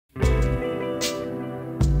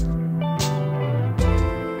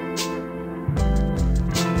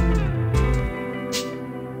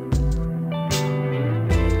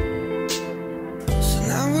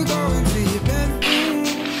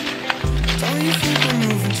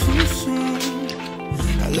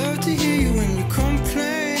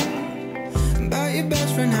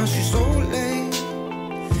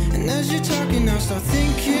as you're talking, I'll start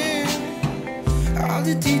thinking. All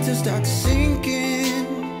the details start to sink in.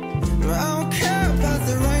 I don't care about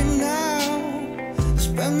the right now.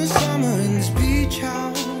 Spend the summer in this beach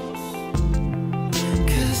house.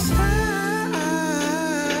 'Cause I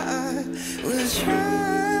will try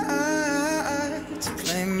to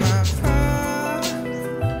play my part.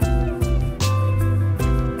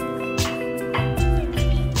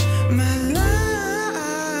 My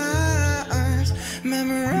lies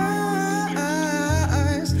memorized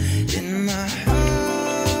in my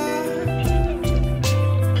heart.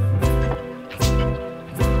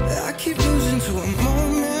 I keep losing to a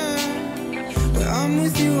moment where I'm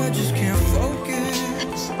with you, I just can't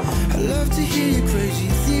focus. I love to hear your crazy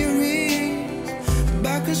theories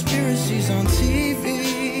about conspiracies on TV.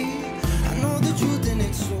 I know the truth and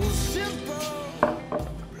it's so simple.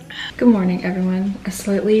 Good morning, everyone. A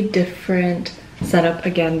slightly different setup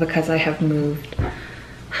again because I have moved.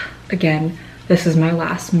 Again, this is my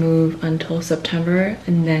last move until September,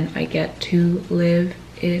 and then I get to live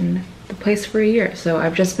in the place for a year. So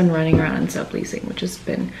I've just been running around and subleasing, which has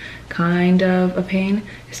been kind of a pain,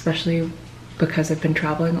 especially because I've been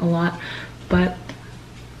traveling a lot. But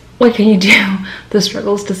what can you do? The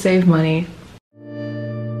struggles to save money.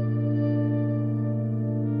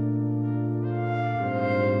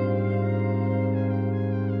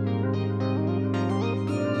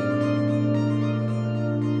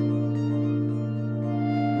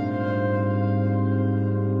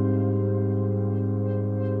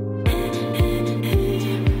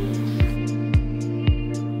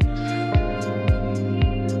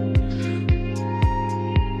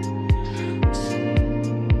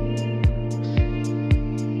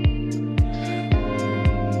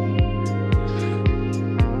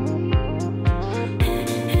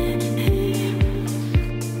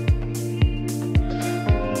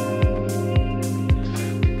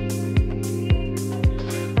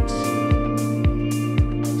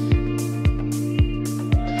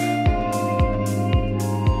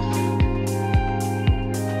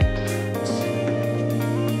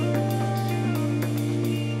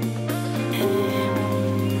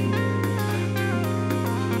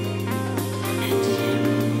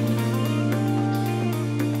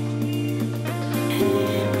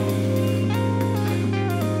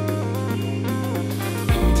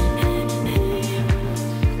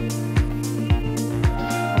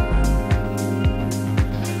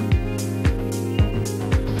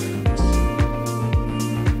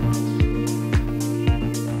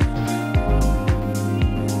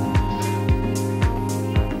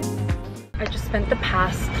 Spent the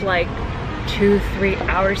past like 2-3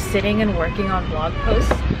 hours sitting and working on blog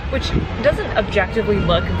posts, which doesn't objectively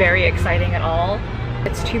look very exciting at all.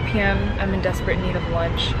 It's 2 p.m. I'm in desperate need of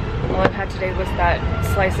lunch. All I've had today was that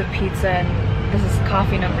slice of pizza, and this is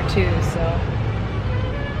coffee number 2, so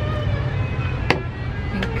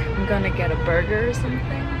I think I'm gonna get a burger or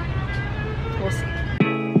something. We'll see.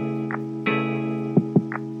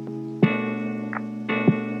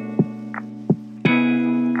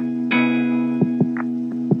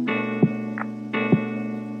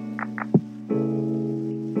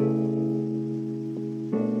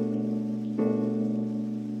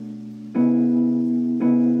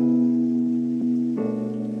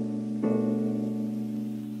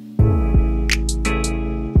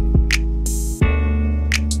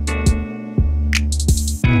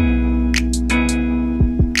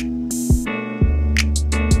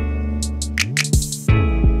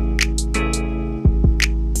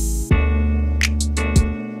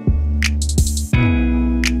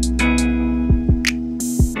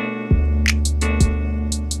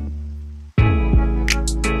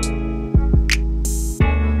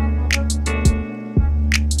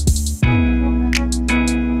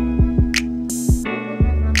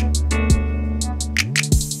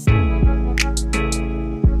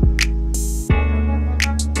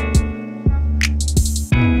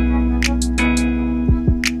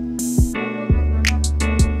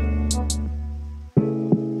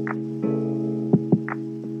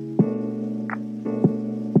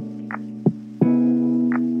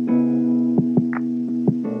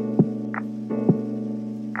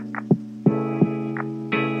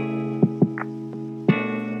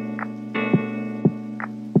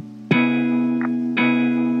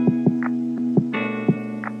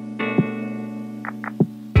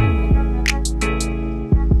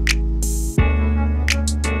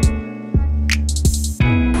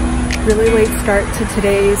 really late start to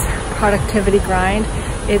today's productivity grind.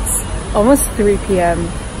 It's almost 3 p.m.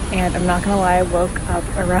 and I'm not gonna lie, I woke up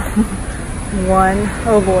around 1.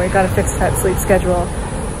 Oh boy, gotta fix that sleep schedule.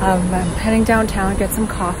 I'm heading downtown, get some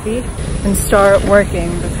coffee, and start working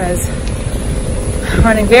because I'm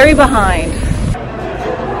running very behind.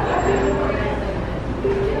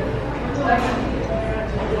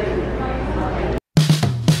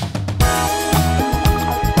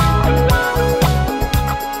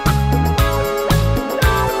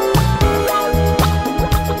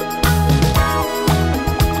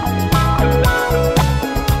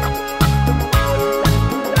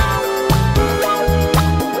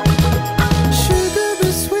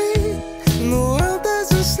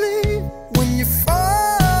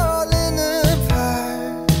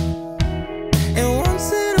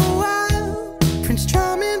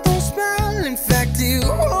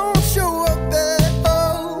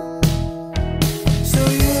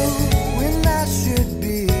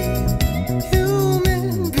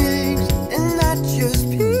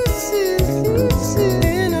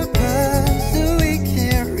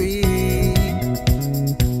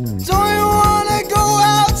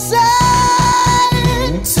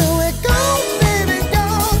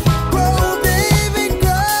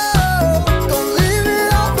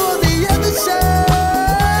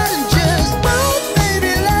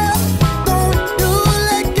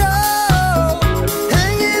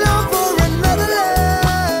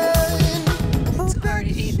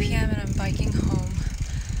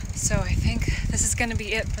 Gonna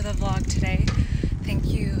be it for the vlog today. Thank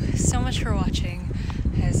you so much for watching,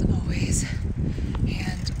 as always,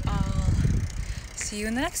 and I'll see you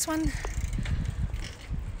in the next one.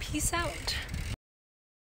 Peace out.